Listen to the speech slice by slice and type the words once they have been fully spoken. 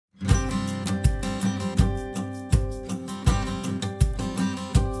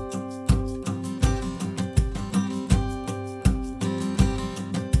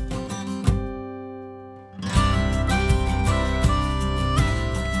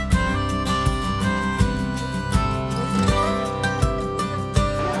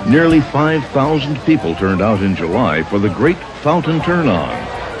Nearly 5,000 people turned out in July for the great fountain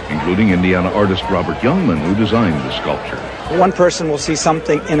turn-on, including Indiana artist Robert Youngman, who designed the sculpture. One person will see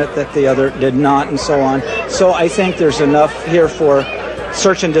something in it that the other did not, and so on. So I think there's enough here for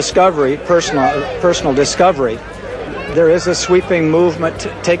search and discovery, personal discovery. There is a sweeping movement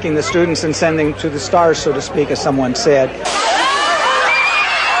taking the students and sending them to the stars, so to speak, as someone said.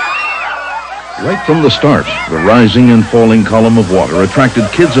 Right from the start, the rising and falling column of water attracted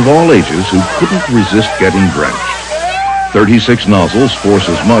kids of all ages who couldn't resist getting drenched. 36 nozzles force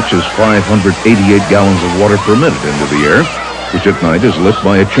as much as 588 gallons of water per minute into the air, which at night is lit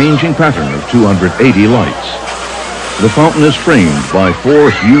by a changing pattern of 280 lights. The fountain is framed by 4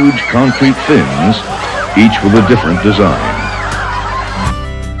 huge concrete fins, each with a different design.